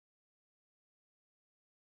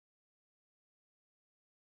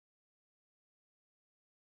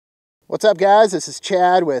What's up, guys? This is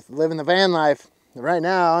Chad with Living the Van Life. Right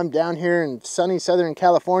now I'm down here in sunny Southern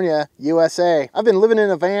California, USA. I've been living in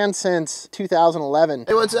a van since 2011.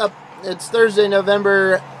 Hey, what's up? It's Thursday,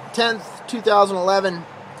 November 10th, 2011.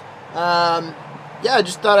 Yeah, I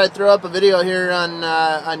just thought I'd throw up a video here on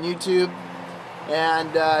YouTube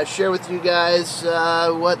and share with you guys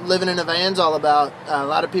what living in a van's all about. A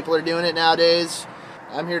lot of people are doing it nowadays.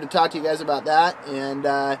 I'm here to talk to you guys about that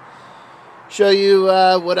and show you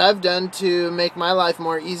what I've done to make my life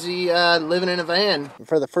more easy living in a van.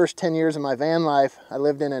 For the first 10 years of my van life, I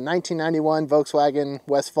lived in a 1991 Volkswagen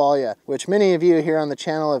Westfalia, which many of you here on the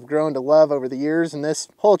channel have grown to love over the years, and this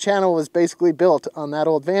whole channel was basically built on that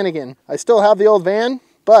old van again. I still have the old van,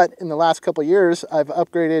 but in the last couple years, I've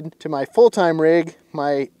upgraded to my full-time rig,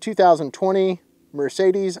 my 2020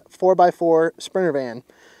 Mercedes 4x4 Sprinter van.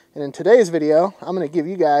 And in today's video, I'm going to give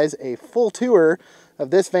you guys a full tour of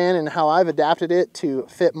this van and how I've adapted it to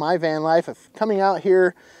fit my van life of coming out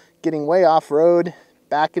here, getting way off-road,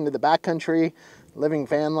 back into the backcountry, living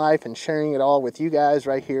van life, and sharing it all with you guys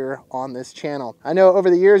right here on this channel. I know over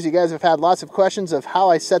the years you guys have had lots of questions of how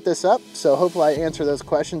I set this up, so hopefully I answer those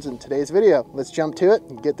questions in today's video. Let's jump to it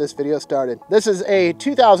and get this video started. This is a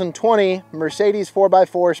 2020 Mercedes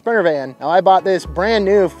 4x4 Sprinter van. Now, I bought this brand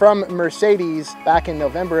new from Mercedes back in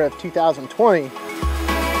November of 2020.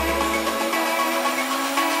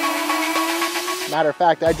 Matter of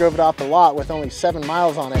fact, I drove it off the lot with only 7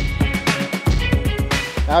 miles on it.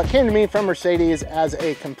 Now, it came to me from Mercedes as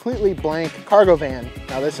a completely blank cargo van.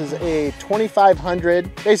 Now, this is a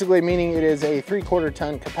 2500, basically meaning it is a 3/4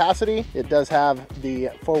 ton capacity. It does have the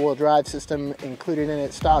 4-wheel drive system included in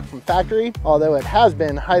it stock from factory, although it has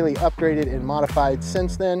been highly upgraded and modified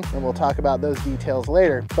since then, and we'll talk about those details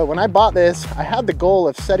later. But when I bought this, I had the goal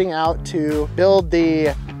of setting out to build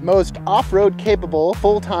the most off-road capable,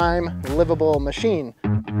 full-time, livable machine.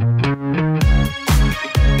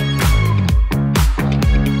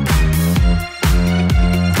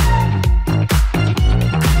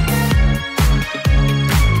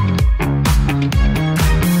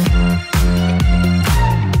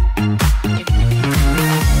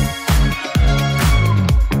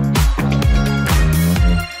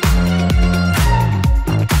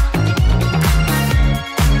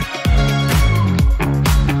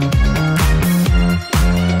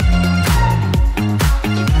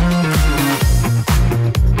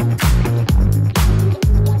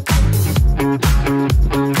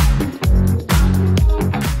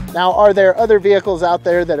 Now, are there other vehicles out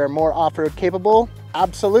there that are more off-road capable?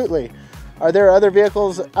 Absolutely. Are there other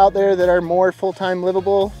vehicles out there that are more full-time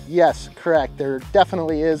livable? Yes, correct. There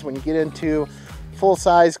definitely is when you get into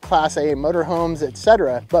full-size Class A motorhomes,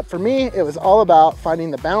 etc. But for me, it was all about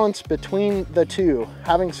finding the balance between the two,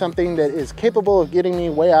 having something that is capable of getting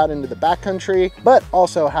me way out into the backcountry, but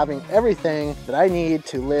also having everything that I need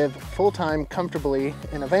to live full-time comfortably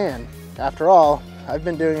in a van. After all, I've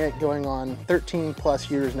been doing it going on 13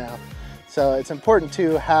 plus years now. So it's important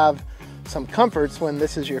to have some comforts when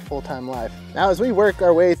this is your full-time life. Now, as we work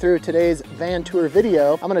our way through today's van tour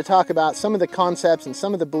video, I'm going to talk about some of the concepts and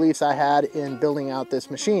some of the beliefs I had in building out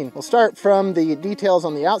this machine. We'll start from the details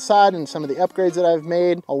on the outside and some of the upgrades that I've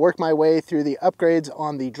made. I'll work my way through the upgrades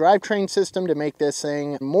on the drivetrain system to make this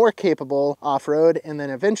thing more capable off-road, and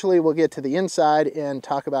then eventually we'll get to the inside and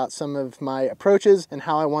talk about some of my approaches and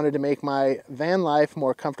how I wanted to make my van life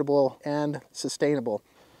more comfortable and sustainable.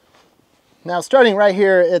 Now, starting right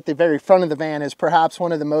here at the very front of the van is perhaps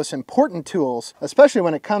one of the most important tools, especially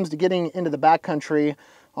when it comes to getting into the backcountry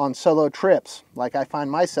on solo trips, like I find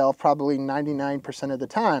myself probably 99% of the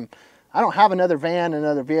time. I don't have another van,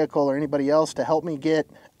 another vehicle, or anybody else to help me get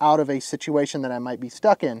out of a situation that I might be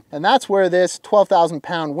stuck in. And that's where this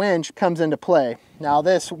 12,000-pound winch comes into play. Now,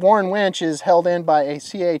 this Warren winch is held in by a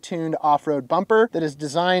CA-tuned off-road bumper that is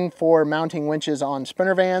designed for mounting winches on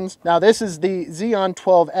Sprinter vans. Now, this is the Xeon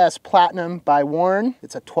 12S Platinum by Warren.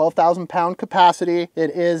 It's a 12,000-pound capacity. It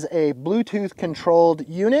is a Bluetooth-controlled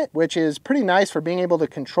unit, which is pretty nice for being able to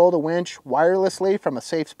control the winch wirelessly from a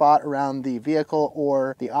safe spot around the vehicle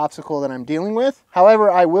or the obstacle that I'm dealing with. However,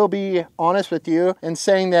 I will be honest with you in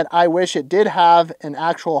saying that I wish it did have an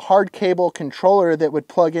actual hard cable controller that would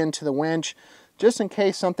plug into the winch, just in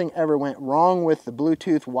case something ever went wrong with the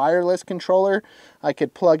Bluetooth wireless controller. I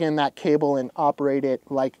could plug in that cable and operate it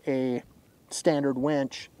like a standard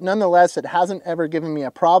winch. Nonetheless, it hasn't ever given me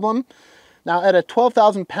a problem. Now, at a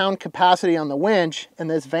 12,000-pound capacity on the winch and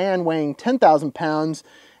this van weighing 10,000 pounds,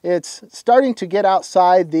 it's starting to get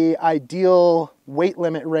outside the ideal weight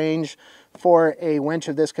limit range for a winch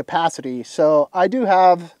of this capacity. So I do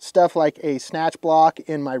have stuff like a snatch block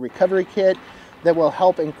in my recovery kit that will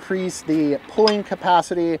help increase the pulling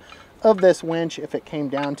capacity of this winch if it came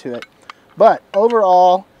down to it. But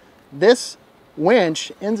overall, this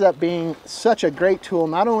winch ends up being such a great tool,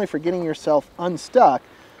 not only for getting yourself unstuck,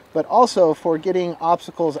 but also for getting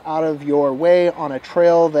obstacles out of your way on a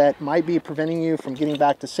trail that might be preventing you from getting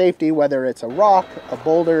back to safety, whether it's a rock, a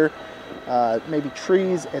boulder, maybe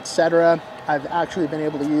trees, etc. I've actually been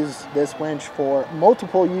able to use this winch for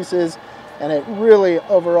multiple uses, and it really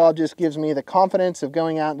overall just gives me the confidence of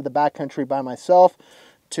going out into the backcountry by myself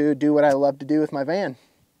to do what I love to do with my van.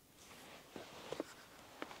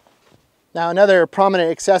 Now, another prominent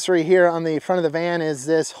accessory here on the front of the van is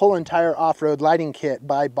this whole entire off-road lighting kit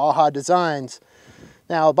by Baja Designs.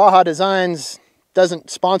 Now, Baja Designs doesn't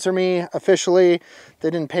sponsor me officially.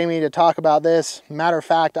 They didn't pay me to talk about this. Matter of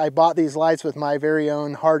fact, I bought these lights with my very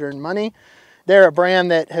own hard-earned money. They're a brand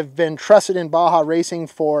that have been trusted in Baja racing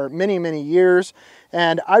for many, many years.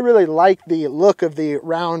 And I really like the look of the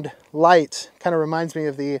round lights. Kind of reminds me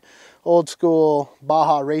of the old school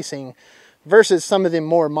Baja racing versus some of the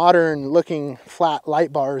more modern looking flat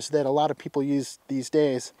light bars that a lot of people use these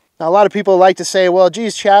days. Now, a lot of people like to say, well,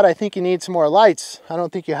 geez, Chad, I think you need some more lights. I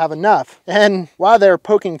don't think you have enough. And while they're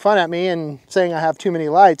poking fun at me and saying I have too many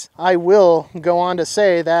lights, I will go on to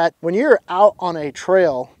say that when you're out on a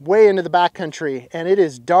trail way into the backcountry and it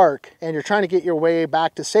is dark and you're trying to get your way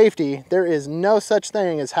back to safety, there is no such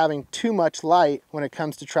thing as having too much light when it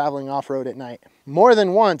comes to traveling off-road at night. More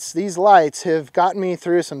than once, these lights have gotten me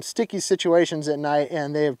through some sticky situations at night,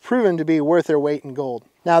 and they have proven to be worth their weight in gold.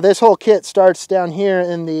 Now, this whole kit starts down here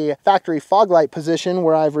in the factory fog light position,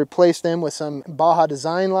 where I've replaced them with some Baja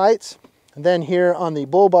Design lights. And then here on the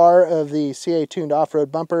bull bar of the CA tuned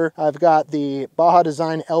off-road bumper, I've got the Baja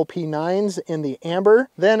Design LP9s in the amber.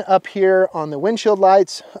 Then up here on the windshield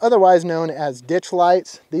lights, otherwise known as ditch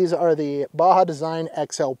lights, these are the Baja Design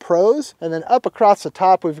XL Pros. And then up across the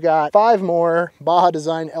top, we've got 5 more Baja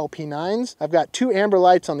Design LP9s. I've got 2 amber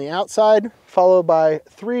lights on the outside, followed by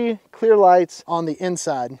 3 clear lights on the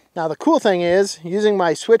inside. Now, the cool thing is, using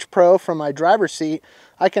my Switch Pro from my driver's seat,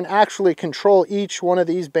 I can actually control each one of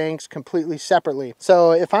these banks completely separately.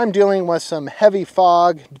 So if I'm dealing with some heavy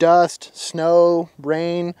fog, dust, snow,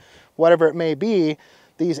 rain, whatever it may be,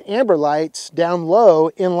 these amber lights down low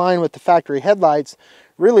in line with the factory headlights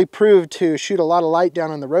really prove to shoot a lot of light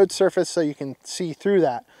down on the road surface so you can see through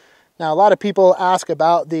that. Now, a lot of people ask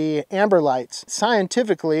about the amber lights.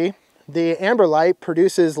 Scientifically, the amber light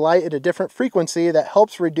produces light at a different frequency that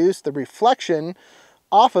helps reduce the reflection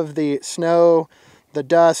off of the snow, the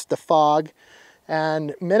dust, the fog,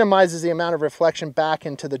 and minimizes the amount of reflection back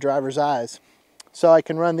into the driver's eyes. So I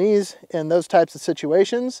can run these in those types of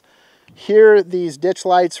situations. Here, these ditch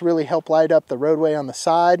lights really help light up the roadway on the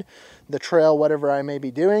side, the trail, whatever I may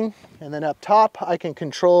be doing. And then up top, I can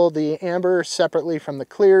control the amber separately from the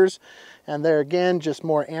clears. And there again, just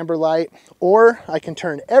more amber light. Or I can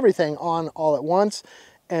turn everything on all at once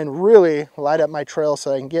and really light up my trail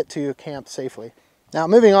so I can get to camp safely. Now,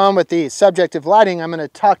 moving on with the subject of lighting, I'm going to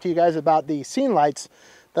talk to you guys about the scene lights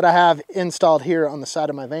that I have installed here on the side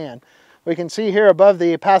of my van. We can see here above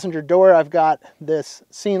the passenger door, I've got this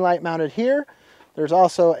scene light mounted here. There's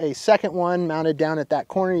also a second one mounted down at that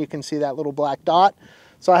corner. You can see that little black dot.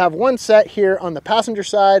 So I have one set here on the passenger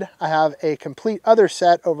side. I have a complete other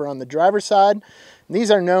set over on the driver's side. And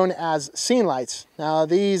these are known as scene lights. Now,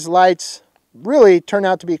 these lights really turn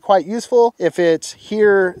out to be quite useful if it's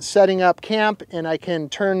here setting up camp and I can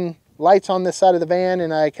turn lights on this side of the van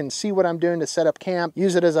and I can see what I'm doing to set up camp,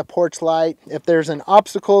 use it as a porch light. If there's an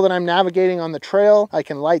obstacle that I'm navigating on the trail, I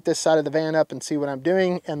can light this side of the van up and see what I'm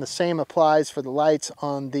doing, and the same applies for the lights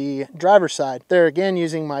on the driver's side. They're again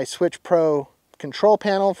using my Switch Pro control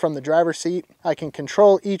panel from the driver's seat. I can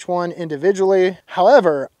control each one individually.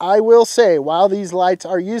 However, I will say, while these lights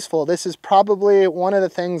are useful, this is probably one of the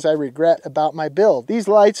things I regret about my build. These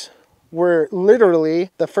lights were literally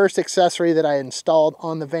the first accessory that I installed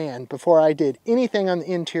on the van. Before I did anything on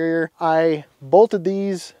the interior, I bolted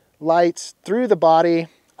these lights through the body,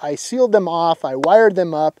 I sealed them off, I wired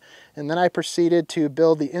them up, and then I proceeded to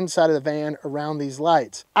build the inside of the van around these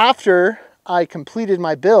lights. After I completed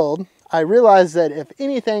my build, I realized that if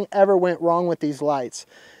anything ever went wrong with these lights,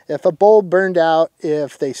 if a bulb burned out,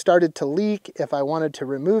 if they started to leak, if I wanted to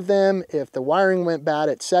remove them, if the wiring went bad,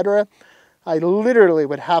 etc., I literally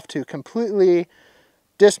would have to completely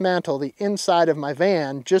dismantle the inside of my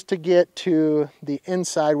van just to get to the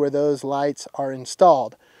inside where those lights are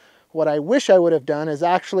installed. What I wish I would have done is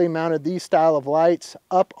actually mounted these style of lights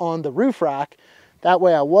up on the roof rack. That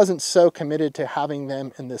way I wasn't so committed to having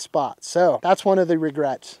them in this spot. So that's one of the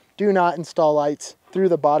regrets. Do not install lights through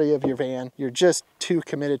the body of your van. You're just too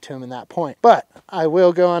committed to them in that point. But I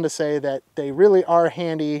will go on to say that they really are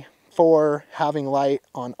handy for having light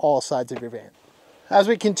on all sides of your van. As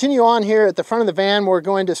we continue on here at the front of the van, we're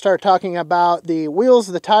going to start talking about the wheels,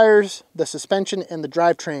 the tires, the suspension, and the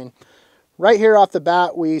drivetrain. Right here off the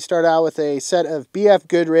bat, we start out with a set of BF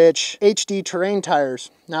Goodrich HD terrain tires.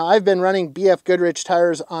 Now, I've been running BF Goodrich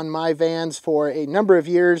tires on my vans for a number of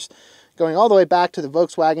years, going all the way back to the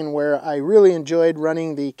Volkswagen, where I really enjoyed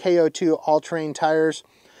running the KO2 all-terrain tires.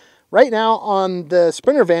 Right now on the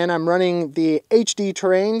Sprinter van, I'm running the HD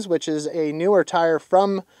Terrains, which is a newer tire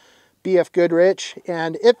from BF Goodrich,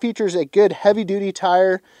 and it features a good heavy-duty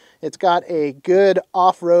tire. It's got a good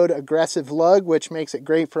off-road aggressive lug, which makes it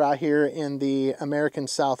great for out here in the American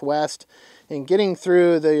Southwest and getting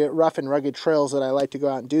through the rough and rugged trails that I like to go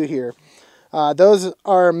out and do here. Those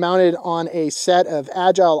are mounted on a set of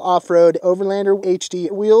Agile Off-Road Overlander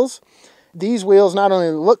HD wheels. These wheels not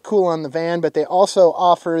only look cool on the van, but they also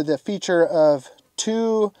offer the feature of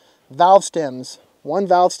 2 valve stems. One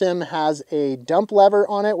valve stem has a dump lever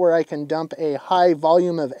on it where I can dump a high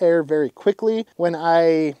volume of air very quickly when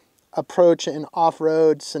I approach an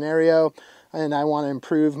off-road scenario and I want to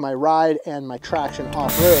improve my ride and my traction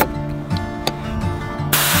off-road.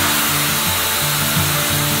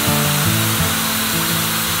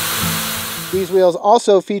 These wheels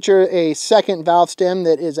also feature a second valve stem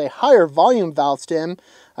that is a higher volume valve stem.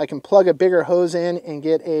 I can plug a bigger hose in and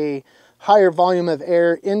get a higher volume of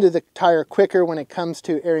air into the tire quicker when it comes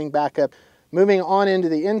to airing back up. Moving on into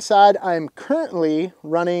the inside, I'm currently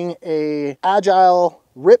running a Agile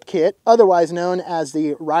Rip Kit, otherwise known as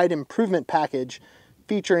the Ride Improvement Package,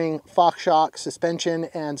 featuring Fox shock suspension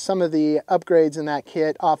and some of the upgrades in that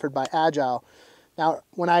kit offered by Agile. Now,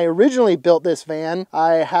 when I originally built this van,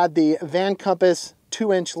 I had the Van Compass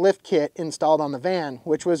 2-inch lift kit installed on the van,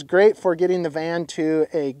 which was great for getting the van to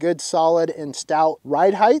a good solid and stout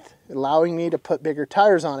ride height, allowing me to put bigger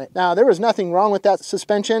tires on it. Now, there was nothing wrong with that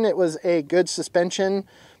suspension. It was a good suspension,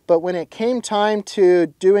 but when it came time to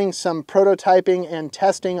doing some prototyping and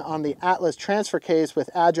testing on the Atlas transfer case with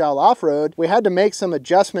Agile Off-Road, we had to make some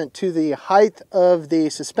adjustment to the height of the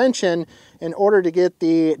suspension in order to get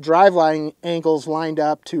the driveline angles lined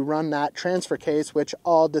up to run that transfer case, which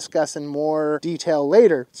I'll discuss in more detail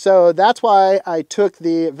later. So that's why I took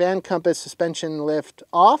the Van Compass suspension lift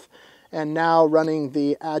off and now running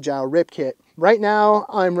the Agile Rip Kit. Right now,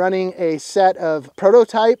 I'm running a set of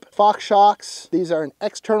prototype Fox shocks. These are an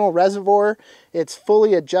external reservoir. It's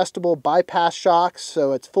fully adjustable bypass shocks,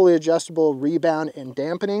 so it's fully adjustable rebound and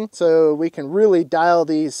dampening. So we can really dial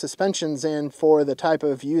these suspensions in for the type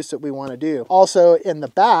of use that we want to do. Also in the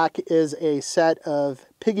back is a set of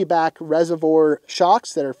piggyback reservoir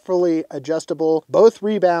shocks that are fully adjustable, both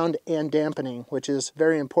rebound and dampening, which is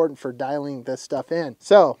very important for dialing this stuff in.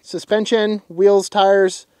 So suspension, wheels,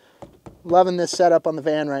 tires, loving this setup on the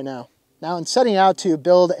van right now. Now, in setting out to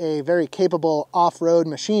build a very capable off-road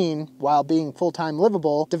machine while being full-time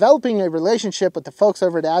livable, developing a relationship with the folks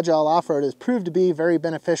over at Agile Off-Road has proved to be very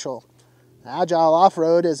beneficial. Agile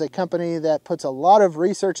Off-Road is a company that puts a lot of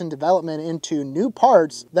research and development into new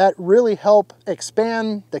parts that really help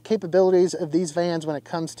expand the capabilities of these vans when it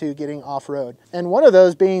comes to getting off-road. And one of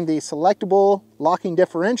those being the selectable locking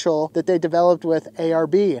differential that they developed with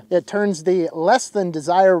ARB. It turns the less than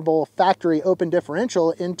desirable factory open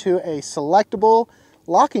differential into a selectable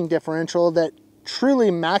locking differential that truly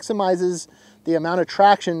maximizes the amount of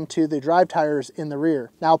traction to the drive tires in the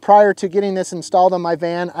rear. Now, prior to getting this installed on my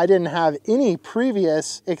van, I didn't have any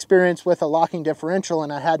previous experience with a locking differential,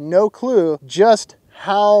 and I had no clue just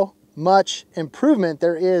how much improvement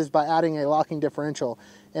there is by adding a locking differential.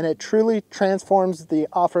 And it truly transforms the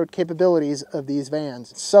off-road capabilities of these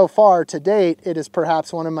vans. So far, to date, it is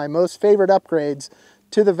perhaps one of my most favorite upgrades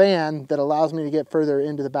to the van that allows me to get further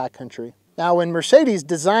into the backcountry. Now, when Mercedes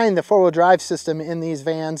designed the four-wheel drive system in these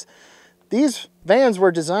vans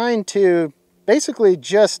were designed to basically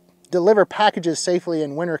just deliver packages safely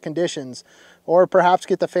in winter conditions, or perhaps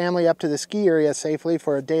get the family up to the ski area safely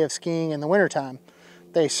for a day of skiing in the wintertime.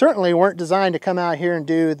 They certainly weren't designed to come out here and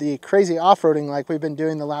do the crazy off-roading like we've been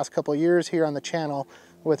doing the last couple of years here on the channel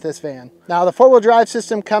with this van. Now, the four-wheel drive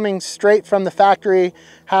system coming straight from the factory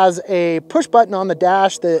has a push button on the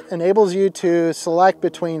dash that enables you to select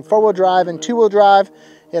between four-wheel drive and two-wheel drive.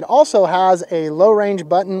 It also has a low range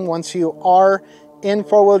button once you are in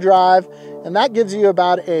four-wheel drive, and that gives you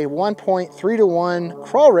about a 1.3 to 1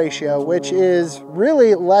 crawl ratio, which is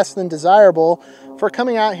really less than desirable for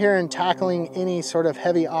coming out here and tackling any sort of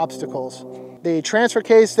heavy obstacles. The transfer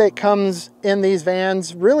case that comes in these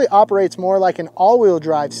vans really operates more like an all-wheel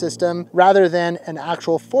drive system rather than an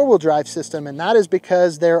actual four-wheel drive system, and that is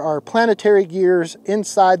because there are planetary gears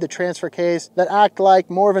inside the transfer case that act like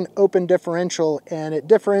more of an open differential, and it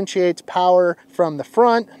differentiates power from the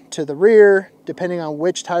front to the rear depending on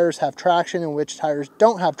which tires have traction and which tires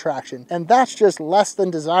don't have traction. And that's just less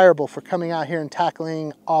than desirable for coming out here and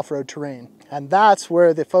tackling off-road terrain. And that's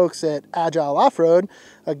where the folks at Agile Off-Road,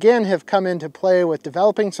 again, have come into play with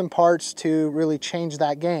developing some parts to really change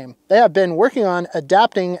that game. They have been working on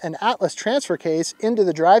adapting an Atlas transfer case into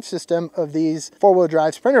the drive system of these four-wheel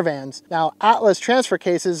drive Sprinter vans. Now, Atlas transfer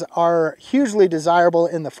cases are hugely desirable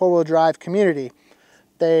in the four-wheel drive community.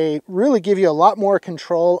 They really give you a lot more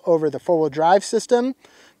control over the four-wheel drive system.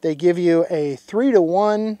 They give you a 3 to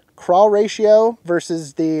 1 crawl ratio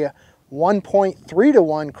versus the 1.3 to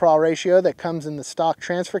 1 crawl ratio that comes in the stock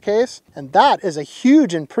transfer case. And that is a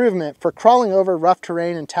huge improvement for crawling over rough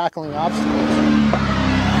terrain and tackling obstacles.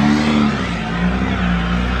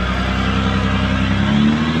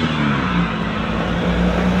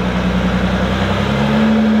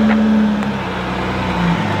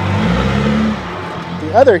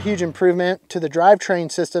 The other huge improvement to the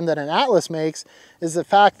drivetrain system that an Atlas makes is the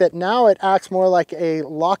fact that now it acts more like a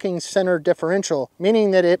locking center differential,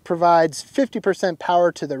 meaning that it provides 50%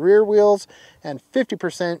 power to the rear wheels and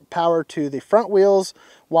 50% power to the front wheels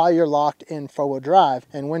while you're locked in four-wheel drive.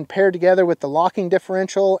 And when paired together with the locking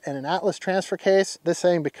differential and an Atlas transfer case, this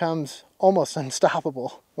thing becomes almost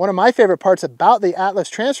unstoppable. One of my favorite parts about the Atlas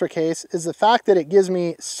transfer case is the fact that it gives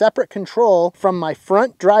me separate control from my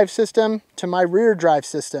front drive system to my rear drive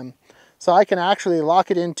system. So I can actually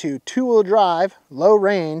lock it into two-wheel drive, low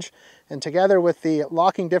range, and together with the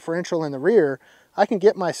locking differential in the rear, I can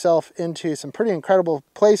get myself into some pretty incredible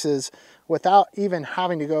places without even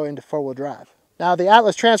having to go into four-wheel drive. Now, the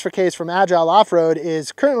Atlas transfer case from Agile Off-Road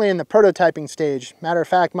is currently in the prototyping stage. Matter of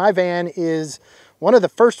fact, my van is one of the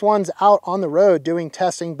first ones out on the road doing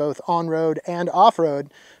testing both on-road and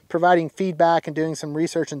off-road, providing feedback and doing some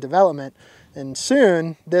research and development. And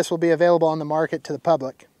soon, this will be available on the market to the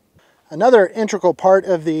public. Another integral part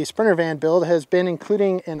of the Sprinter van build has been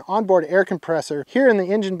including an onboard air compressor. Here in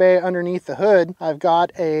the engine bay underneath the hood, I've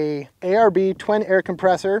got a ARB twin air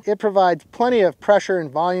compressor. It provides plenty of pressure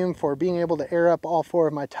and volume for being able to air up all 4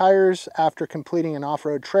 of my tires after completing an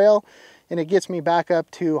off-road trail, and it gets me back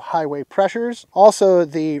up to highway pressures. Also,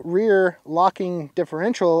 the rear locking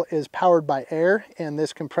differential is powered by air, and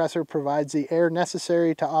this compressor provides the air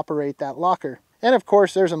necessary to operate that locker. And of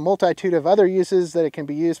course, there's a multitude of other uses that it can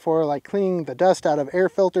be used for, like cleaning the dust out of air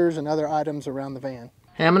filters and other items around the van.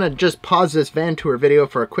 Hey, I'm going to just pause this van tour video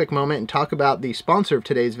for a quick moment and talk about the sponsor of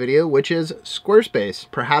today's video, which is Squarespace.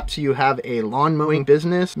 Perhaps you have a lawn mowing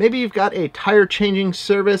business. Maybe you've got a tire changing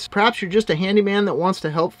service. Perhaps you're just a handyman that wants to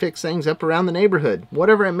help fix things up around the neighborhood.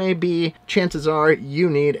 Whatever it may be, chances are you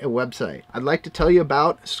need a website. I'd like to tell you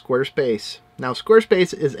about Squarespace. Now,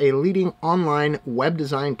 Squarespace is a leading online web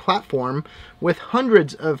design platform with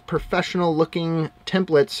hundreds of professional looking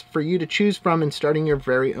templates for you to choose from in starting your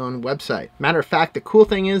very own website. Matter of fact, the cool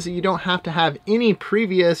thing is that you don't have to have any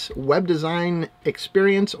previous web design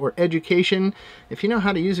experience or education. If you know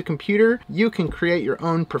how to use a computer, you can create your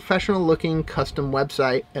own professional looking custom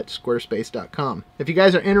website at squarespace.com. If you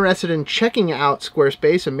guys are interested in checking out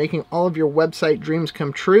Squarespace and making all of your website dreams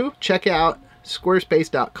come true, check out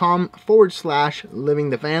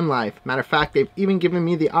squarespace.com/livingthevanlife. Matter of fact, they've even given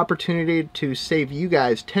me the opportunity to save you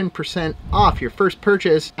guys 10% off your first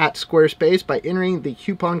purchase at Squarespace by entering the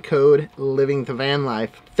coupon code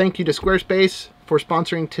LivingTheVanLife. Thank you to Squarespace for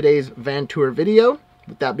sponsoring today's van tour video.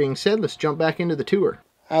 With that being said, let's jump back into the tour.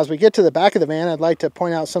 As we get to the back of the van, I'd like to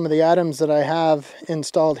point out some of the items that I have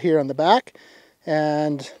installed here on the back.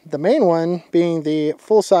 And the main one being the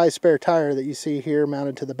full-size spare tire that you see here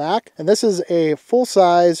mounted to the back. And this is a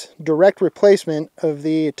full-size direct replacement of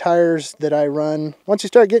the tires that I run. Once you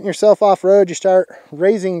start getting yourself off-road, you start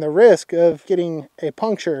raising the risk of getting a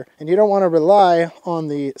puncture, and you don't want to rely on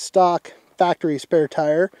the stock factory spare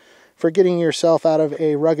tire for getting yourself out of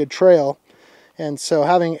a rugged trail. And so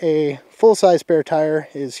having a full-size spare tire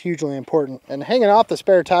is hugely important. And hanging off the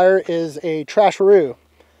spare tire is a trasharoo.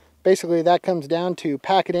 Basically, that comes down to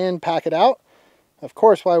pack it in, pack it out. Of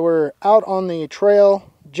course, while we're out on the trail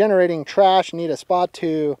generating trash, you need a spot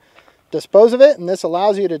to dispose of it, and this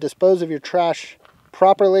allows you to dispose of your trash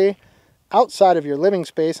properly outside of your living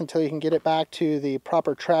space until you can get it back to the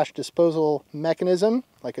proper trash disposal mechanism,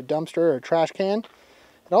 like a dumpster or a trash can.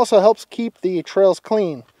 It also helps keep the trails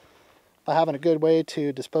clean by having a good way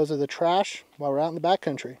to dispose of the trash while we're out in the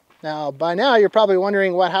backcountry. Now, by now, you're probably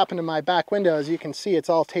wondering what happened to my back window. As you can see,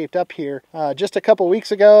 it's all taped up here. Just a couple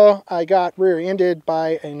weeks ago, I got rear-ended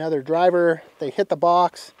by another driver. They hit the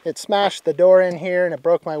box. It smashed the door in here and it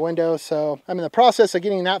broke my window. So I'm in the process of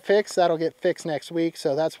getting that fixed. That'll get fixed next week.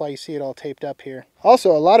 So that's why you see it all taped up here.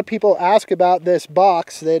 Also, a lot of people ask about this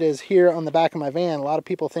box that is here on the back of my van. A lot of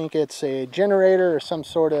people think it's a generator or some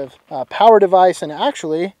sort of power device, and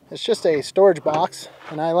actually it's just a storage box.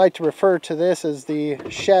 And I like to refer to this as the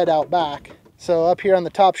shed out back. So up here on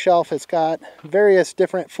the top shelf, it's got various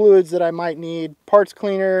different fluids that I might need: parts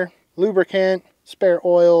cleaner, lubricant, spare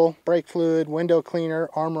oil, brake fluid, window cleaner,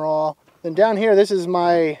 Armor All. Then down here, this is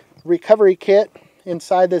my recovery kit.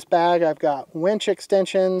 Inside this bag, I've got winch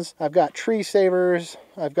extensions, I've got tree savers,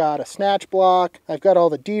 I've got a snatch block, I've got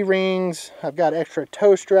all the D-rings, I've got extra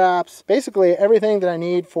tow straps, basically everything that I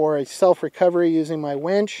need for a self-recovery using my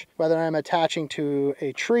winch, whether I'm attaching to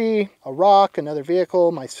a tree, a rock, another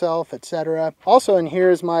vehicle, myself, etc. Also in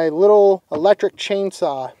here is my little electric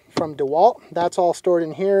chainsaw from DeWalt. That's all stored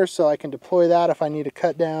in here, so I can deploy that if I need to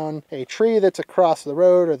cut down a tree that's across the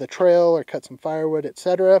road or the trail, or cut some firewood,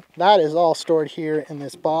 etc. That is all stored here in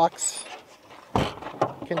this box,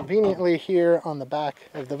 conveniently here on the back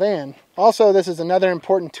of the van. Also, this is another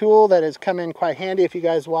important tool that has come in quite handy if you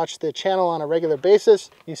guys watch the channel on a regular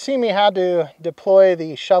basis. You see me had to deploy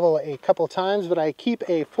the shovel a couple times, but I keep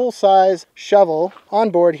a full-size shovel on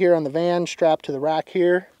board here on the van, strapped to the rack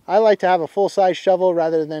here. I like to have a full-size shovel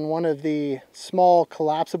rather than one of the small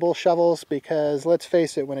collapsible shovels, because let's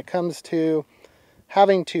face it, when it comes to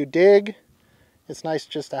having to dig, it's nice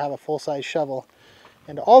just to have a full-size shovel.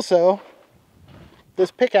 And also,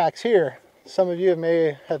 this pickaxe here, some of you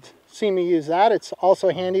may have seen me use that. It's also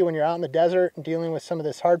handy when you're out in the desert and dealing with some of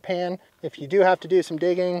this hardpan. If you do have to do some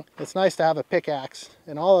digging, it's nice to have a pickaxe.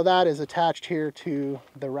 And all of that is attached here to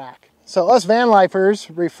the rack. So us van lifers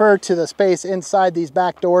refer to the space inside these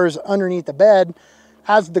back doors underneath the bed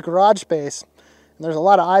as the garage space. And there's a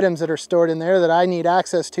lot of items that are stored in there that I need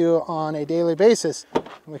access to on a daily basis.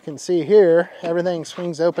 We can see here, everything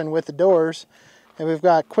swings open with the doors, and we've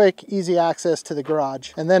got quick, easy access to the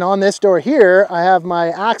garage. And then on this door here, I have my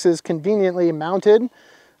axes conveniently mounted.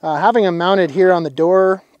 Having them mounted here on the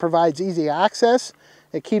door provides easy access.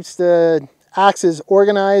 It keeps the axes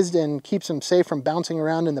organized and keeps them safe from bouncing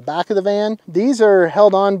around in the back of the van. These are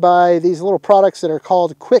held on by these little products that are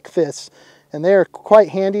called Quick Fists, and they are quite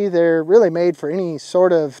handy. They're really made for any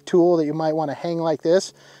sort of tool that you might want to hang like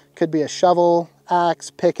this. Could be a shovel,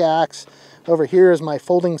 axe, pickaxe. Over here is my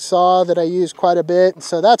folding saw that I use quite a bit.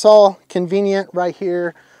 So that's all convenient right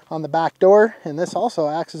here on the back door, and this also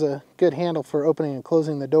acts as a good handle for opening and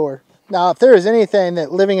closing the door. Now, if there is anything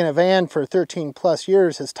that living in a van for 13 plus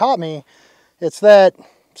years has taught me, it's that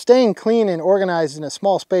staying clean and organized in a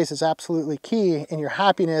small space is absolutely key in your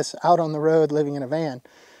happiness out on the road living in a van.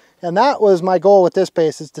 And that was my goal with this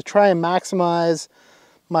space, is to try and maximize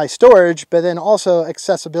my storage, but then also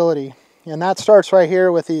accessibility. And that starts right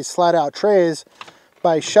here with these slide-out trays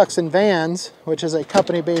by Shucks and Vans, which is a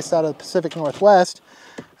company based out of the Pacific Northwest.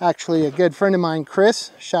 Actually, a good friend of mine,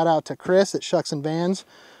 Chris, shout out to Chris at Shucks and Vans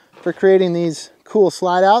for creating these cool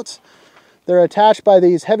slide-outs. They're attached by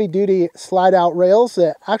these heavy-duty slide-out rails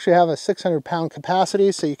that actually have a 600-pound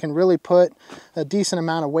capacity, so you can really put a decent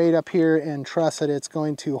amount of weight up here and trust that it's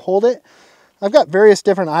going to hold it. I've got various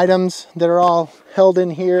different items that are all held in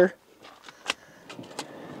here,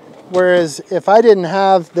 whereas if I didn't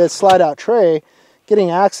have this slide-out tray, getting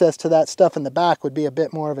access to that stuff in the back would be a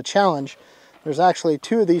bit more of a challenge. There's actually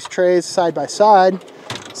two of these trays side by side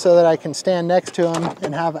so that I can stand next to them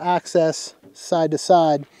and have access side to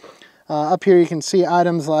side. Up here you can see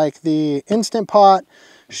items like the Instant Pot,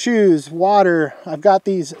 shoes, water. I've got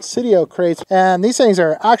these Sitio crates, and these things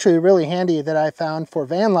are actually really handy that I found for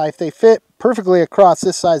van life. They fit perfectly across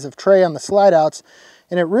this size of tray on the slide outs,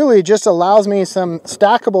 and it really just allows me some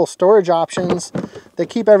stackable storage options that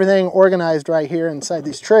keep everything organized right here inside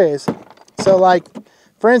these trays. So like,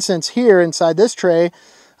 for instance, here inside this tray,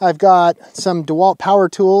 I've got some DeWalt power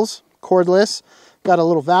tools, cordless. Got a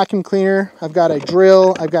little vacuum cleaner, I've got a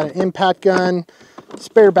drill, I've got an impact gun,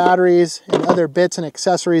 spare batteries, and other bits and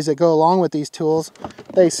accessories that go along with these tools.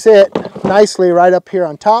 They sit nicely right up here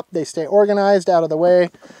on top. They stay organized, out of the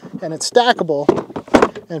way, and it's stackable.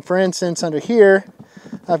 And for instance, under here,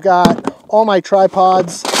 I've got all my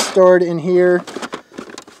tripods stored in here,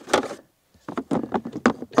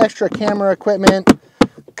 extra camera equipment,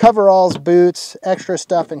 a coveralls, boots, extra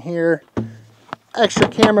stuff in here, extra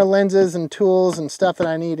camera lenses and tools and stuff that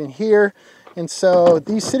I need in here. And so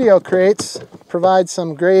these CDL crates provide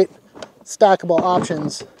some great stackable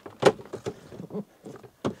options,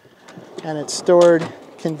 and it's stored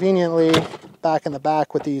conveniently back in the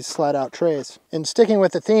back with these slide out trays. And sticking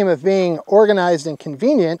with the theme of being organized and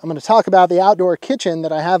convenient, I'm going to talk about the outdoor kitchen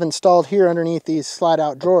that I have installed here underneath these slide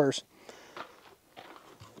out drawers.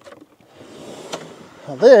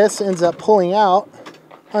 Now this ends up pulling out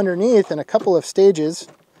underneath in a couple of stages.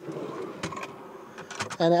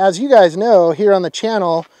 And as you guys know, here on the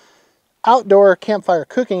channel, outdoor campfire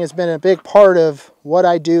cooking has been a big part of what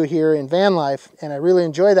I do here in van life, and I really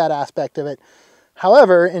enjoy that aspect of it.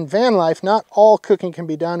 However, in van life, not all cooking can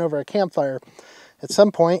be done over a campfire. At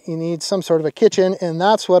some point, you need some sort of a kitchen, and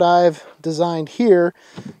that's what I've designed here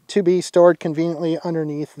to be stored conveniently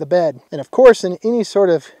underneath the bed. And of course, in any sort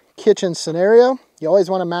of kitchen scenario, you always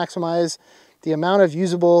want to maximize the amount of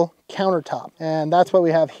usable countertop. And that's what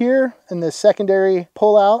we have here. And the secondary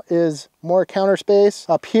pull-out is more counter space.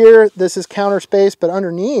 Up here, this is counter space, but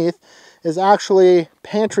underneath is actually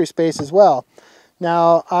pantry space as well.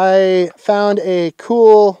 Now, I found a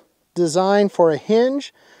cool design for a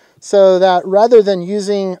hinge so that rather than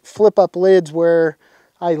using flip-up lids where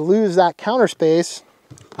I lose that counter space,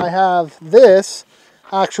 I have this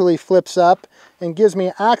actually flips up and gives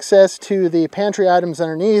me access to the pantry items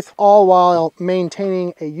underneath, all while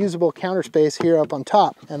maintaining a usable counter space here up on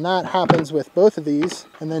top. And that happens with both of these.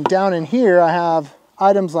 And then down in here, I have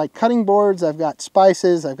items like cutting boards, I've got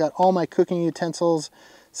spices, I've got all my cooking utensils,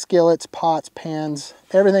 skillets, pots, pans,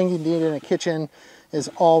 everything you need in a kitchen is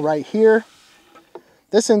all right here.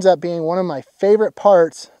 This ends up being one of my favorite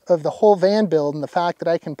parts of the whole van build, and the fact that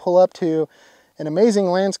I can pull up to an amazing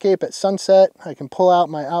landscape at sunset. I can pull out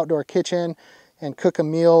my outdoor kitchen and cook a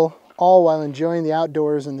meal, all while enjoying the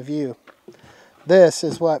outdoors and the view. This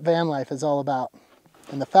is what van life is all about.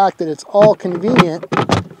 And the fact that it's all convenient,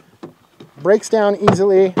 breaks down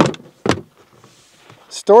easily,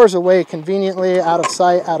 stores away conveniently, out of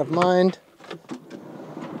sight, out of mind.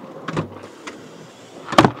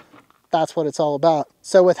 That's what it's all about.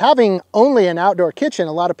 So with having only an outdoor kitchen,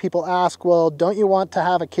 a lot of people ask, well, don't you want to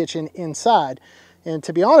have a kitchen inside? And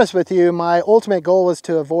to be honest with you, my ultimate goal was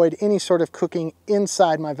to avoid any sort of cooking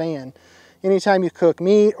inside my van. Anytime you cook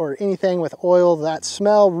meat or anything with oil, that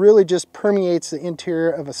smell really just permeates the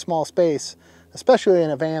interior of a small space, especially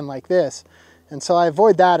in a van like this. And so I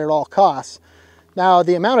avoid that at all costs. Now,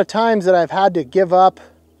 the amount of times that I've had to give up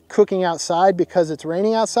cooking outside because it's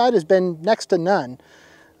raining outside has been next to none.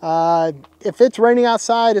 If it's raining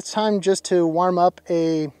outside, it's time just to warm up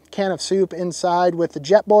a can of soup inside with the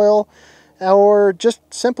jet boil, or just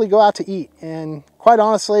simply go out to eat. And quite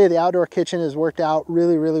honestly, the outdoor kitchen has worked out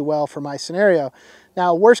really, really well for my scenario.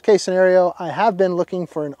 Now, worst case scenario, I have been looking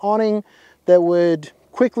for an awning that would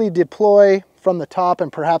quickly deploy from the top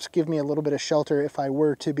and perhaps give me a little bit of shelter if I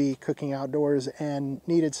were to be cooking outdoors and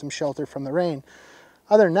needed some shelter from the rain.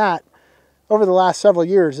 Other than that, over the last several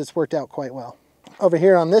years, it's worked out quite well. Over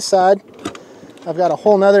here on this side, I've got a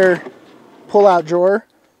whole nother pull-out drawer.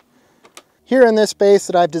 Here in this space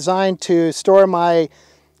that I've designed to store my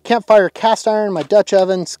campfire cast iron, my Dutch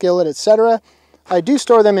oven, skillet, etc. I do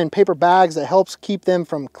store them in paper bags. That helps keep them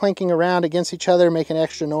from clinking around against each other, making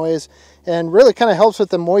extra noise, and really kind of helps with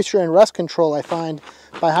the moisture and rust control I find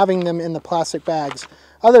by having them in the plastic bags.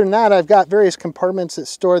 Other than that, I've got various compartments that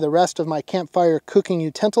store the rest of my campfire cooking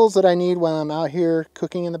utensils that I need while I'm out here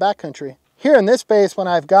cooking in the backcountry. Here in this space, when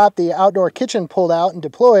I've got the outdoor kitchen pulled out and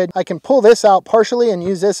deployed, I can pull this out partially and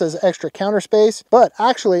use this as extra counter space. But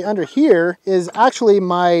actually under here is actually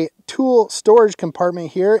my tool storage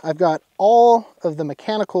compartment here. I've got all of the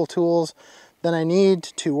mechanical tools that I need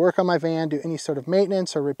to work on my van, do any sort of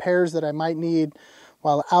maintenance or repairs that I might need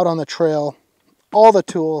while out on the trail. All the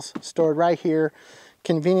tools stored right here,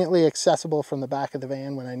 conveniently accessible from the back of the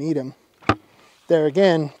van when I need them. There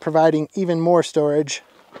again, providing even more storage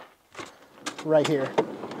right here.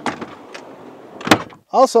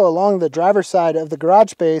 Also along the driver's side of the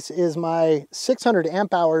garage space is my 600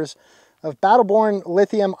 amp hours of Battleborn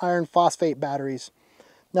lithium iron phosphate batteries.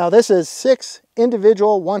 Now this is 6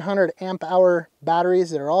 individual 100 amp hour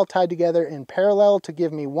batteries that are all tied together in parallel to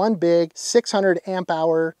give me one big 600 amp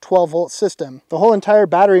hour 12 volt system. The whole entire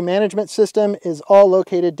battery management system is all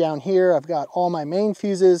located down here. I've got all my main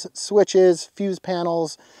fuses, switches, fuse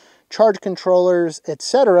panels, charge controllers,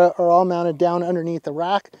 etc. are all mounted down underneath the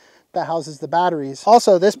rack that houses the batteries.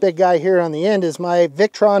 Also, this big guy here on the end is my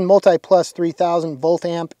Victron Multi-Plus 3000 volt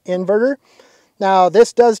amp inverter. Now,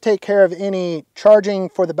 this does take care of any charging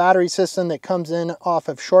for the battery system that comes in off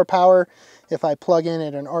of shore power if I plug in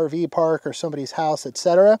at an RV park or somebody's house,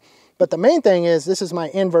 etc. But the main thing is this is my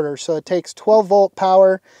inverter. So it takes 12 volt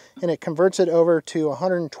power and it converts it over to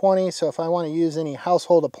 120. So if I want to use any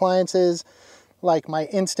household appliances like my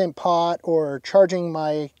Instant Pot or charging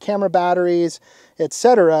my camera batteries,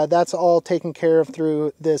 etc., that's all taken care of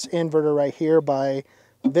through this inverter right here by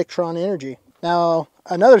Victron Energy. Now,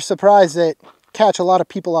 another surprise that catch a lot of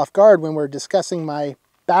people off guard when we're discussing my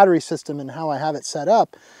battery system and how I have it set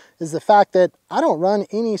up is the fact that I don't run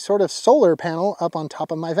any sort of solar panel up on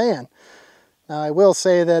top of my van. Now, I will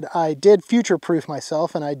say that I did future-proof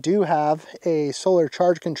myself, and I do have a solar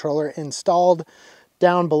charge controller installed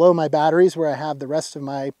down below my batteries where I have the rest of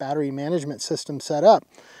my battery management system set up.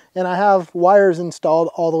 And I have wires installed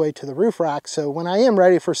all the way to the roof rack, so when I am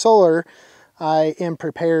ready for solar, I am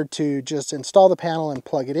prepared to just install the panel and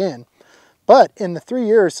plug it in. But in the 3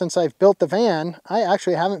 years since I've built the van, I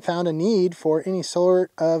actually haven't found a need for any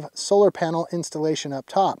sort of solar panel installation up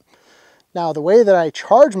top. Now, the way that I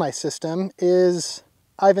charge my system is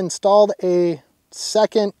I've installed a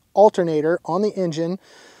second alternator on the engine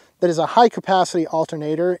that is a high capacity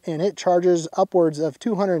alternator, and it charges upwards of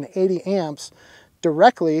 280 amps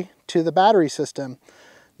directly to the battery system.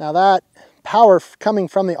 Now, that power coming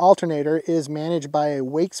from the alternator is managed by a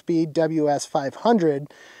Wakespeed WS500.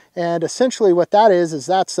 And essentially what that is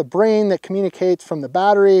that's the brain that communicates from the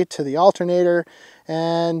battery to the alternator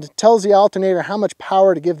and tells the alternator how much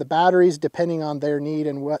power to give the batteries depending on their need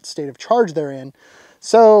and what state of charge they're in.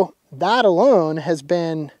 So that alone has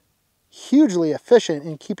been hugely efficient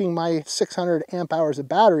in keeping my 600 amp hours of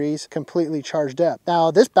batteries completely charged up.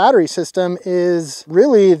 Now, this battery system is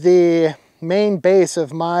really the main base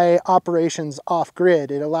of my operations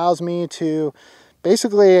off-grid. It allows me to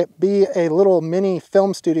basically be a little mini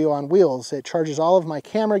film studio on wheels. It charges all of my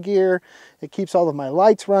camera gear, it keeps all of my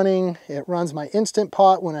lights running, it runs my Instant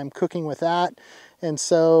Pot when I'm cooking with that. And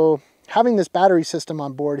so having this battery system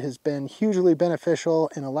on board has been hugely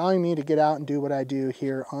beneficial in allowing me to get out and do what I do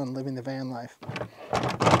here on Living the Van Life.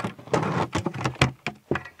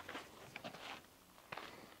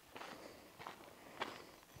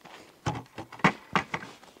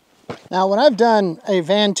 Now, when I've done a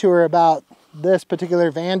van tour about this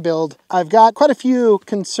particular van build, I've got quite a few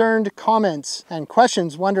concerned comments and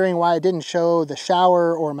questions wondering why I didn't show the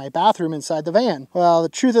shower or my bathroom inside the van. Well, the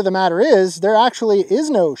truth of the matter is there actually is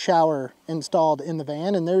no shower installed in the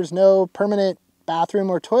van, and there's no permanent bathroom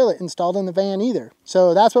or toilet installed in the van either.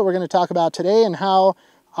 So that's what we're going to talk about today, and how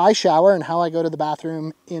I shower and how I go to the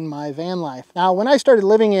bathroom in my van life. Now, when I started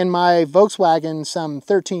living in my Volkswagen some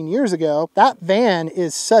 13 years ago, that van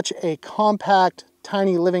is such a compact,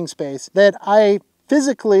 tiny living space that I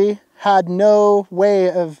physically had no way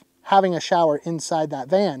of having a shower inside that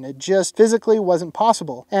van. It just physically wasn't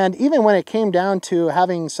possible. And even when it came down to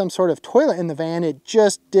having some sort of toilet in the van, it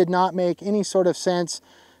just did not make any sort of sense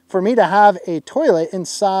for me to have a toilet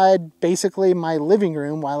inside basically my living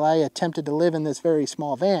room while I attempted to live in this very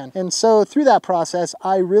small van. And so through that process,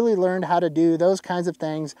 I really learned how to do those kinds of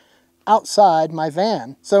things outside my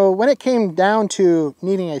van. So when it came down to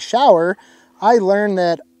needing a shower, I learned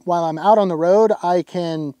that while I'm out on the road, I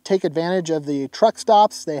can take advantage of the truck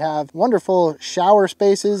stops. They have wonderful shower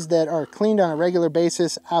spaces that are cleaned on a regular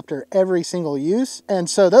basis after every single use. And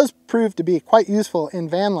so those proved to be quite useful in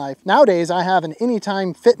van life. Nowadays, I have an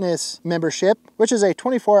Anytime Fitness membership, which is a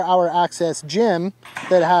 24-hour access gym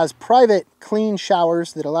that has private clean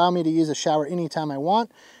showers that allow me to use a shower anytime I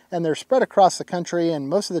want. And they're spread across the country, and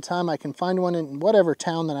most of the time I can find one in whatever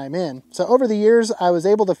town that I'm in. So over the years, I was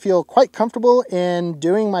able to feel quite comfortable in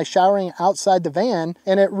doing my showering outside the van,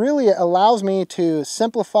 and it really allows me to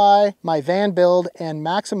simplify my van build and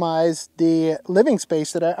maximize the living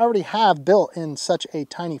space that I already have built in such a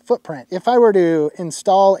tiny footprint. If I were to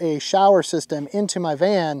install a shower system into my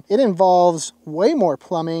van, it involves way more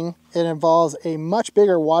plumbing. It involves a much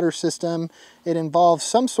bigger water system. It involves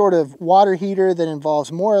some sort of water heater that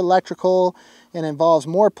involves more electrical and involves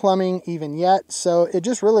more plumbing even yet. So it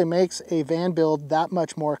just really makes a van build that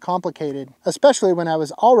much more complicated, especially when I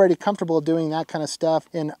was already comfortable doing that kind of stuff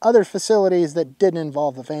in other facilities that didn't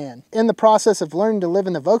involve the van. In the process of learning to live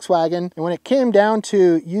in the Volkswagen, and when it came down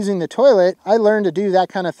to using the toilet, I learned to do that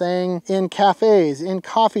kind of thing in cafes, in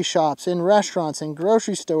coffee shops, in restaurants, in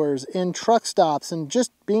grocery stores, in truck stops, and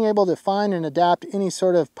just being able to find and adapt any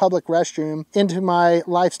sort of public restroom into my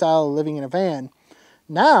lifestyle of living in a van.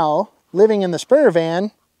 Now, living in the Sprinter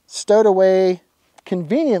van, stowed away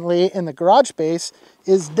conveniently in the garage space,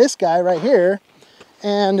 is this guy right here.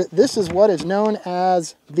 And this is what is known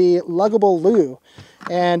as the luggable loo.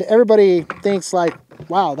 And everybody thinks like,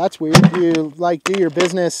 wow, that's weird. You like do your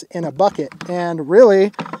business in a bucket. And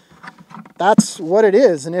really, that's what it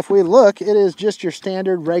is. And if we look, it is just your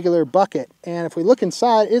standard regular bucket. And if we look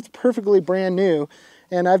inside, it's perfectly brand new.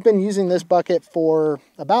 And I've been using this bucket for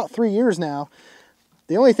about 3 years now.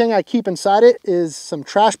 The only thing I keep inside it is some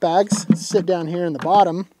trash bags, sit down here in the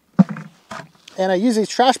bottom. And I use these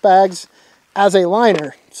trash bags as a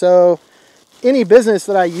liner. So any business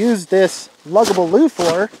that I use this luggable loo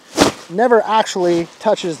for never actually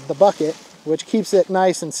touches the bucket, which keeps it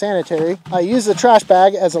nice and sanitary. I use the trash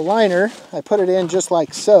bag as a liner. I put it in just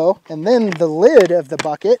like so. And then the lid of the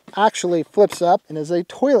bucket actually flips up and is a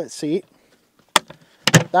toilet seat.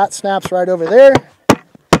 That snaps right over there.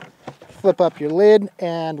 Flip up your lid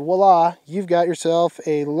and voila, you've got yourself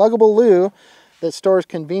a luggable loo that stores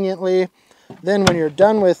conveniently. Then when you're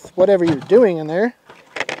done with whatever you're doing in there,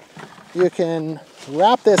 you can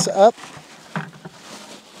wrap this up,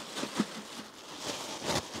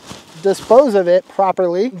 dispose of it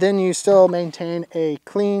properly, then you still maintain a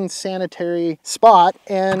clean, sanitary spot,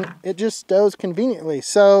 and it just stows conveniently.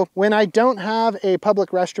 So when I don't have a public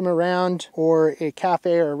restroom around or a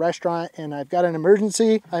cafe or a restaurant and I've got an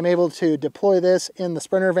emergency, I'm able to deploy this in the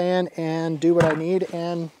Sprinter van and do what I need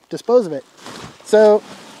and dispose of it. So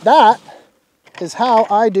that is how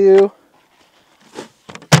I do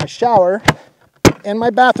my shower and my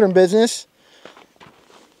bathroom business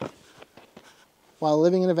while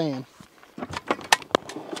living in a van.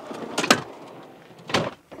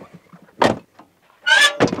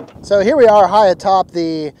 So here we are high atop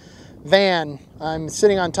the van. I'm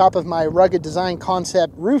sitting on top of my rugged design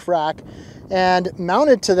concept roof rack, and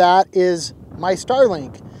mounted to that is my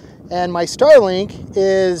Starlink. And my Starlink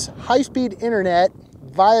is high-speed internet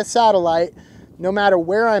via satellite no matter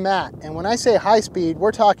where I'm at. And when I say high speed,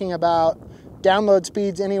 we're talking about download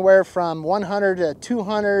speeds anywhere from 100 to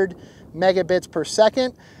 200 megabits per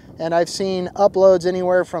second. And I've seen uploads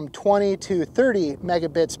anywhere from 20 to 30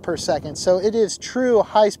 megabits per second. So it is true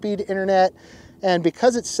high-speed internet. And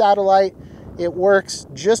because it's satellite, it works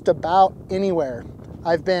just about anywhere.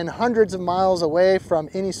 I've been hundreds of miles away from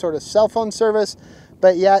any sort of cell phone service,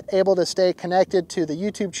 but yet able to stay connected to the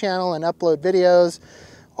YouTube channel and upload videos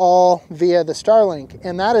all via the Starlink.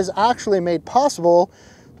 And that is actually made possible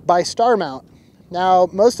by Star Mount. Now,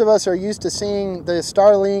 most of us are used to seeing the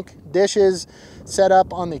Starlink dishes set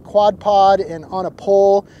up on the quad pod and on a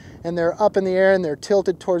pole, and they're up in the air and they're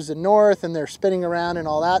tilted towards the north and they're spinning around and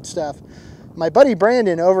all that stuff. My buddy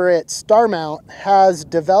Brandon over at Star Mount has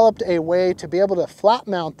developed a way to be able to flat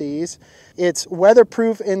mount these. It's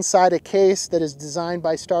weatherproof inside a case that is designed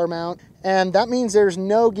by Star Mount, and that means there's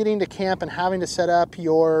no getting to camp and having to set up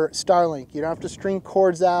your Starlink. You don't have to string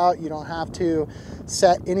cords out, you don't have to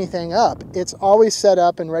set anything up. It's always set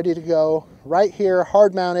up and ready to go right here,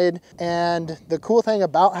 hard mounted. And the cool thing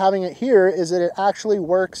about having it here is that it actually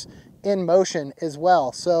works in motion as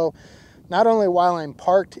well. So not only while I'm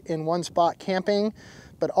parked in one spot camping,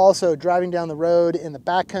 but also driving down the road in the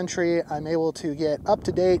backcountry, I'm able to get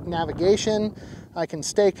up-to-date navigation. I can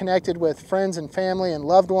stay connected with friends and family and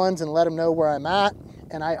loved ones and let them know where I'm at.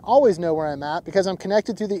 And I always know where I'm at because I'm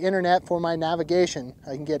connected through the internet for my navigation.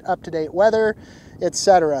 I can get up-to-date weather,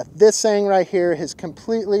 etc. This thing right here has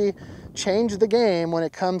completely changed the game when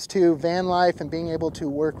it comes to van life and being able to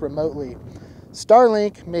work remotely.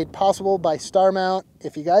 Starlink, made possible by Star Mount.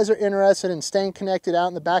 If you guys are interested in staying connected out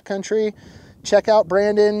in the backcountry, check out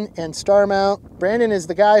Brandon and Star Mount. Brandon is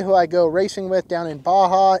the guy who I go racing with down in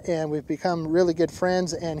Baja, and we've become really good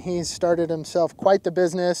friends, and he's started himself quite the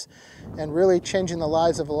business and really changing the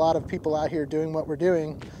lives of a lot of people out here doing what we're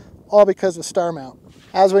doing, all because of Star Mount.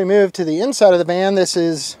 As we move to the inside of the van, this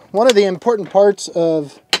is one of the important parts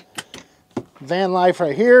of van life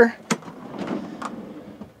right here,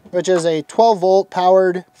 which is a 12-volt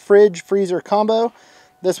powered fridge freezer combo.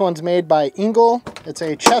 This one's made by Engel. It's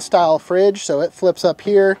a chest style fridge, so it flips up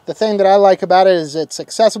here. The thing that I like about it is it's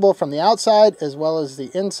accessible from the outside as well as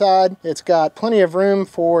the inside. It's got plenty of room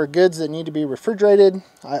for goods that need to be refrigerated.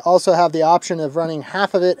 I also have the option of running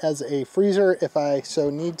half of it as a freezer if I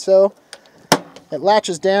so need so. It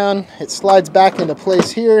latches down, it slides back into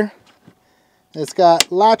place here. It's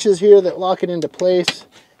got latches here that lock it into place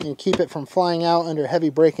and keep it from flying out under heavy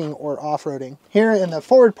braking or off-roading. Here in the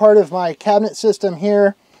forward part of my cabinet system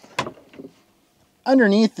here,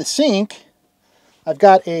 underneath the sink, I've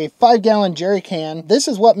got a 5-gallon jerry can. This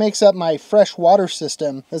is what makes up my fresh water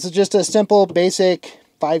system. This is just a simple, basic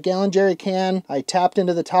 5-gallon jerry can. I tapped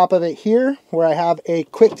into the top of it here where I have a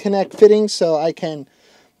quick connect fitting so I can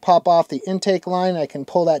pop off the intake line. I can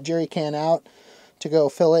pull that jerry can out to go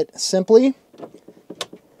fill it simply.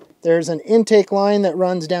 There's an intake line that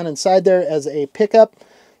runs down inside there as a pickup.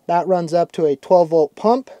 That runs up to a 12-volt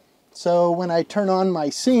pump. So when I turn on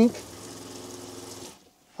my sink,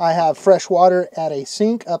 I have fresh water at a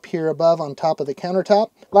sink up here above on top of the countertop.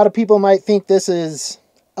 A lot of people might think this is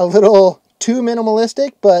a little too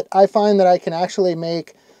minimalistic, but I find that I can actually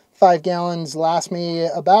make 5 gallons last me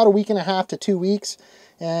about a week and a half to 2 weeks.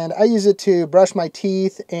 And I use it to brush my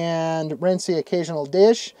teeth and rinse the occasional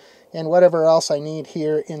dish and whatever else I need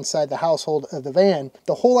here inside the household of the van.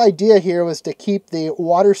 The whole idea here was to keep the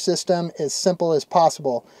water system as simple as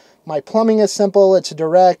possible. My plumbing is simple, it's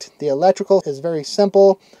direct. The electrical is very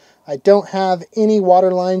simple. I don't have any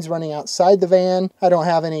water lines running outside the van. I don't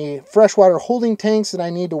have any freshwater holding tanks that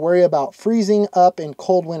I need to worry about freezing up in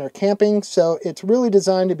cold winter camping. So it's really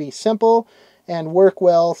designed to be simple and work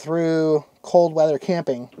well through cold weather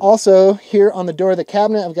camping. Also, here on the door of the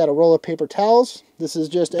cabinet, I've got a roll of paper towels. This is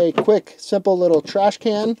just a quick, simple little trash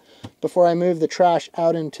can before I move the trash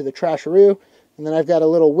out into the trasharoo. And then I've got a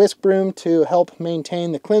little whisk broom to help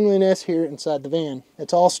maintain the cleanliness here inside the van.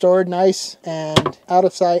 It's all stored nice and out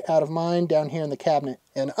of sight, out of mind down here in the cabinet.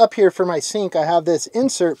 And up here for my sink, I have this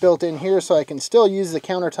insert built in here so I can still use the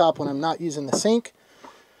countertop when I'm not using the sink.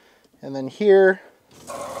 And then here,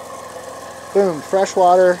 boom, fresh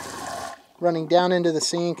water running down into the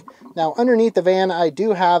sink. Now underneath the van, I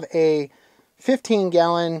do have a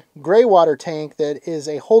 15-gallon gray water tank that is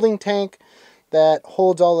a holding tank that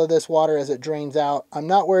holds all of this water as it drains out. I'm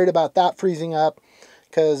not worried about that freezing up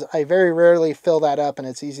because I very rarely fill that up and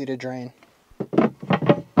it's easy to drain.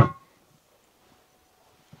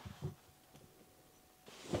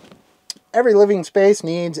 Every living space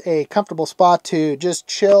needs a comfortable spot to just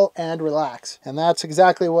chill and relax. And that's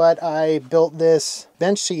exactly what I built this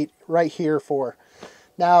bench seat right here for.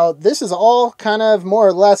 Now, this is all kind of more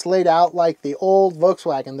or less laid out like the old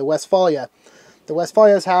Volkswagen, the Westfalia. The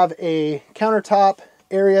Westfalias have a countertop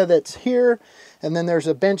area that's here, and then there's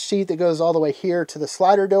a bench seat that goes all the way here to the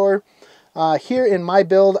slider door. Here in my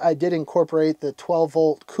build, I did incorporate the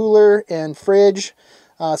 12-volt cooler and fridge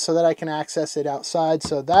so that I can access it outside.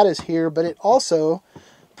 So that is here, but it also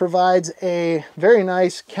provides a very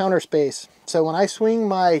nice counter space. So when I swing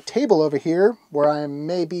my table over here, where I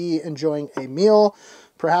may be enjoying a meal,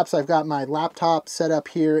 perhaps I've got my laptop set up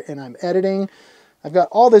here and I'm editing, I've got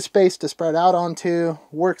all this space to spread out onto,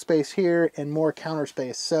 workspace here, and more counter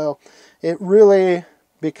space. So it really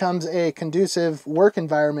becomes a conducive work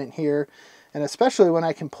environment here, and especially when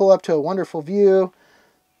I can pull up to a wonderful view,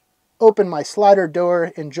 open my slider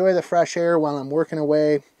door, enjoy the fresh air while I'm working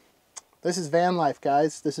away. This is van life,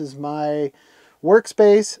 guys. This is my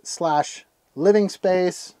workspace slash living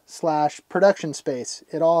space slash production space.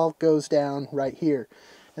 It all goes down right here.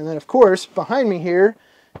 And then, of course, behind me here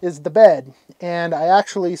is the bed, and I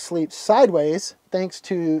actually sleep sideways thanks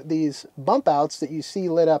to these bump outs that you see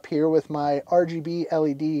lit up here with my RGB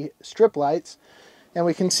LED strip lights, and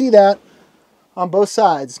we can see that on both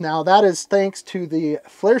sides. Now that is thanks to the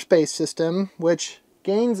flare space system, which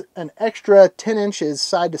gains an extra 10 inches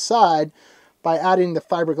side to side by adding the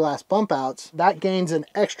fiberglass bump outs. That gains an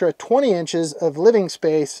extra 20 inches of living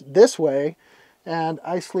space this way, and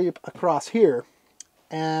I sleep across here.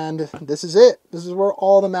 And this is it. This is where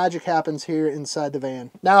all the magic happens here inside the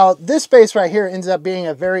van. Now, this space right here ends up being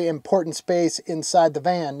a very important space inside the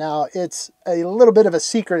van. Now, it's a little bit of a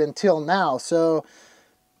secret until now, so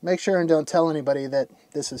make sure and don't tell anybody that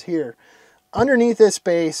this is here. Underneath this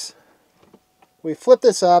space, we flip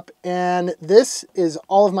this up, and this is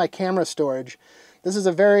all of my camera storage. This is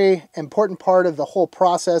a very important part of the whole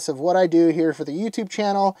process of what I do here for the YouTube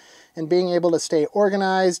channel and being able to stay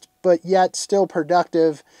organized, but yet still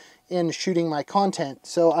productive in shooting my content.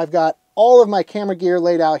 So I've got all of my camera gear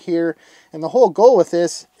laid out here, and the whole goal with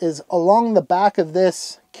this is along the back of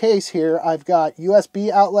this case here, I've got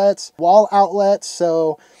USB outlets, wall outlets,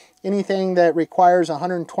 so anything that requires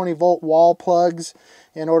 120 volt wall plugs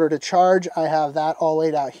in order to charge, I have that all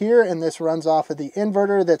laid out here, and this runs off of the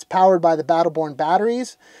inverter that's powered by the Battleborn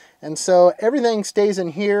batteries. And so everything stays in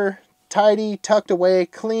here tidy, tucked away,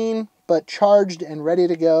 clean, but charged and ready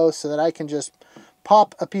to go so that I can just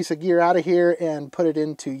pop a piece of gear out of here and put it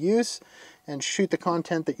into use and shoot the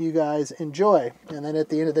content that you guys enjoy. And then at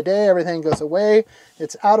the end of the day, everything goes away.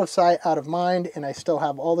 It's out of sight, out of mind, and I still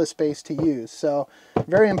have all this space to use. So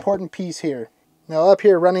very important piece here. Now up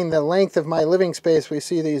here running the length of my living space, we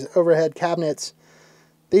see these overhead cabinets.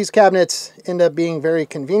 These cabinets end up being very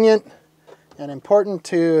convenient and important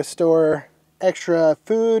to store extra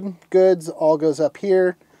food, goods, all goes up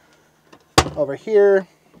here. Over here,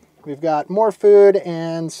 we've got more food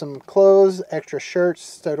and some clothes, extra shirts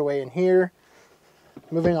stowed away in here.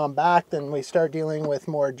 Moving on back, then we start dealing with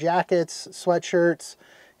more jackets, sweatshirts,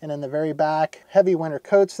 and in the very back, heavy winter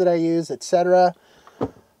coats that I use, etc.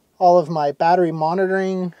 All of my battery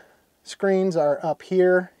monitoring screens are up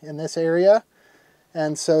here in this area.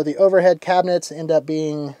 And so the overhead cabinets end up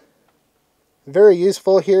being very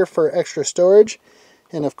useful here for extra storage.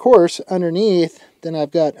 And of course, underneath, then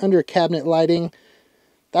I've got under cabinet lighting.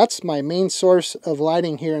 That's my main source of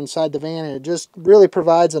lighting here inside the van, and it just really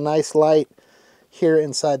provides a nice light here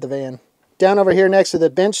inside the van. Down over here next to the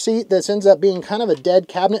bench seat, this ends up being kind of a dead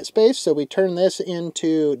cabinet space, so we turn this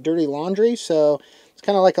into dirty laundry. So it's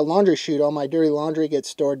kind of like a laundry chute. All my dirty laundry gets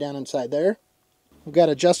stored down inside there. We've got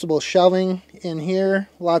adjustable shelving in here,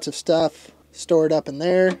 lots of stuff stored up in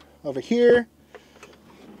there. Over here,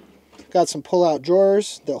 got some pull-out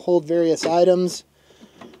drawers that hold various items.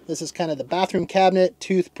 This is kind of the bathroom cabinet,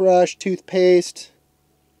 toothbrush, toothpaste,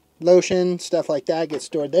 lotion, stuff like that gets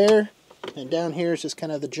stored there. And down here is just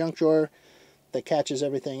kind of the junk drawer that catches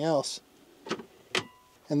everything else.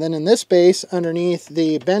 And then in this space, underneath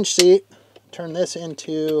the bench seat, turn this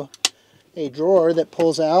into a drawer that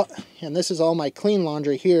pulls out. And this is all my clean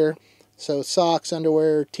laundry here. So socks,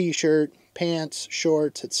 underwear, t-shirt, pants,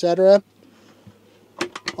 shorts, etc.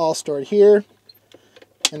 All stored here.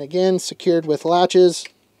 And again, secured with latches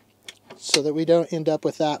so that we don't end up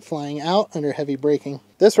with that flying out under heavy braking.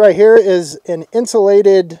 This right here is an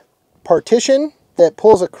insulated partition that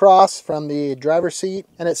pulls across from the driver's seat,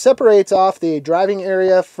 and it separates off the driving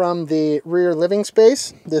area from the rear living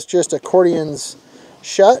space. This just accordions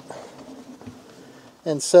shut.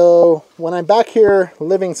 And so when I'm back here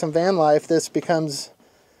living some van life, this becomes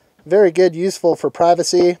very good, useful for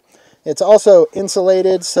privacy. It's also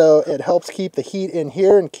insulated, so it helps keep the heat in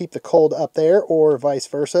here and keep the cold up there, or vice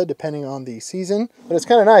versa, depending on the season. But it's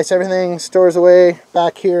kind of nice. Everything stores away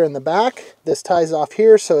back here in the back. This ties off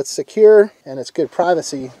here, so it's secure, and it's good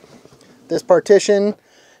privacy. This partition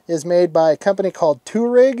is made by a company called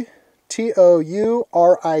Tourig,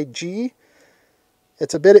 T-O-U-R-I-G.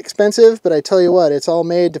 It's a bit expensive, but I tell you what, it's all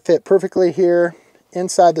made to fit perfectly here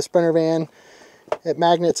inside the Sprinter van. It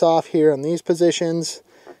magnets off here in these positions.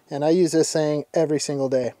 And I use this thing every single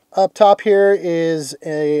day. Up top here is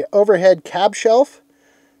a overhead cab shelf.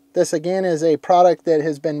 This again is a product that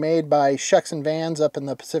has been made by Shucks and Vans up in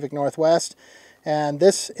the Pacific Northwest. And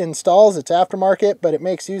this installs, it's aftermarket, but it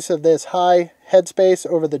makes use of this high headspace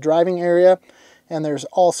over the driving area. And there's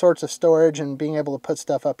all sorts of storage and being able to put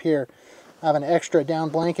stuff up here. I have an extra down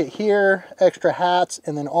blanket here, extra hats,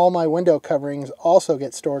 and then all my window coverings also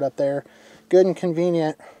get stored up there. Good and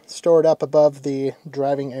convenient, stored up above the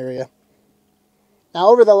driving area. Now,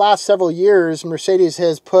 over the last several years, Mercedes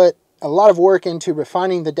has put a lot of work into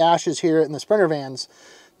refining the dashes here in the Sprinter vans.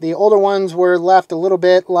 The older ones were left a little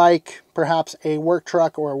bit like perhaps a work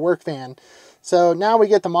truck or a work van. So now we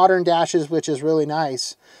get the modern dashes, which is really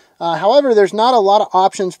nice. However, there's not a lot of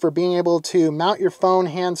options for being able to mount your phone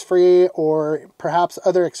hands-free or perhaps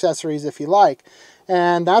other accessories if you like.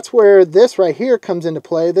 And that's where this right here comes into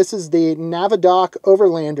play. This is the Navidoc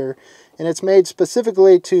Overlander, and it's made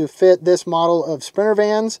specifically to fit this model of Sprinter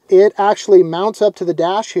vans. It actually mounts up to the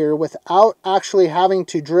dash here without actually having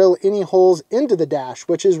to drill any holes into the dash,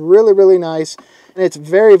 which is really, really nice. And it's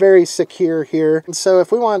very, very secure here. And so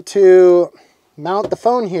if we want to mount the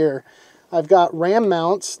phone here, I've got ram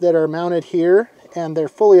mounts that are mounted here, and they're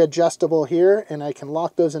fully adjustable here, and I can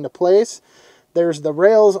lock those into place. There's the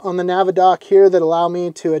rails on the Navidoc here that allow me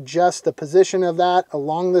to adjust the position of that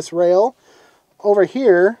along this rail. Over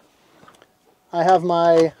here, I have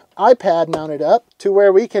my iPad mounted up to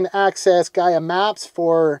where we can access Gaia Maps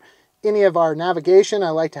for any of our navigation.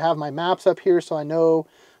 I like to have my maps up here so I know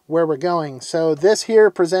where we're going. So this here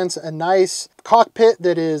presents a nice cockpit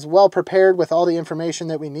that is well prepared with all the information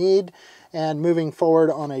that we need and moving forward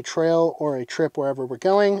on a trail or a trip wherever we're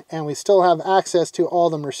going. And we still have access to all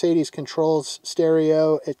the Mercedes controls,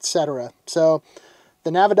 stereo, etc. So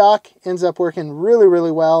the Navidoc ends up working really,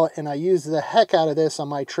 really well, and I use the heck out of this on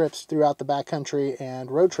my trips throughout the backcountry and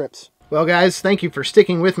road trips. Well, guys, thank you for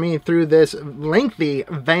sticking with me through this lengthy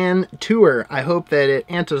van tour. I hope that it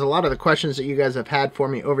answers a lot of the questions that you guys have had for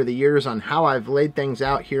me over the years on how I've laid things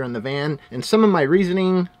out here in the van and some of my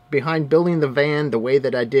reasoning behind building the van the way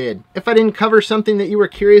that I did. If I didn't cover something that you were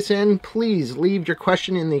curious in, please leave your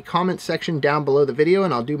question in the comment section down below the video,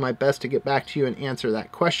 and I'll do my best to get back to you and answer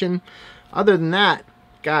that question. Other than that,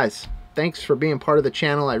 guys, thanks for being part of the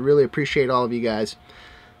channel. I really appreciate all of you guys.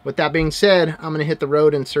 With that being said, I'm going to hit the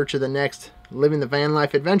road in search of the next living the van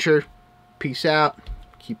life adventure. Peace out.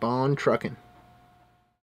 Keep on trucking.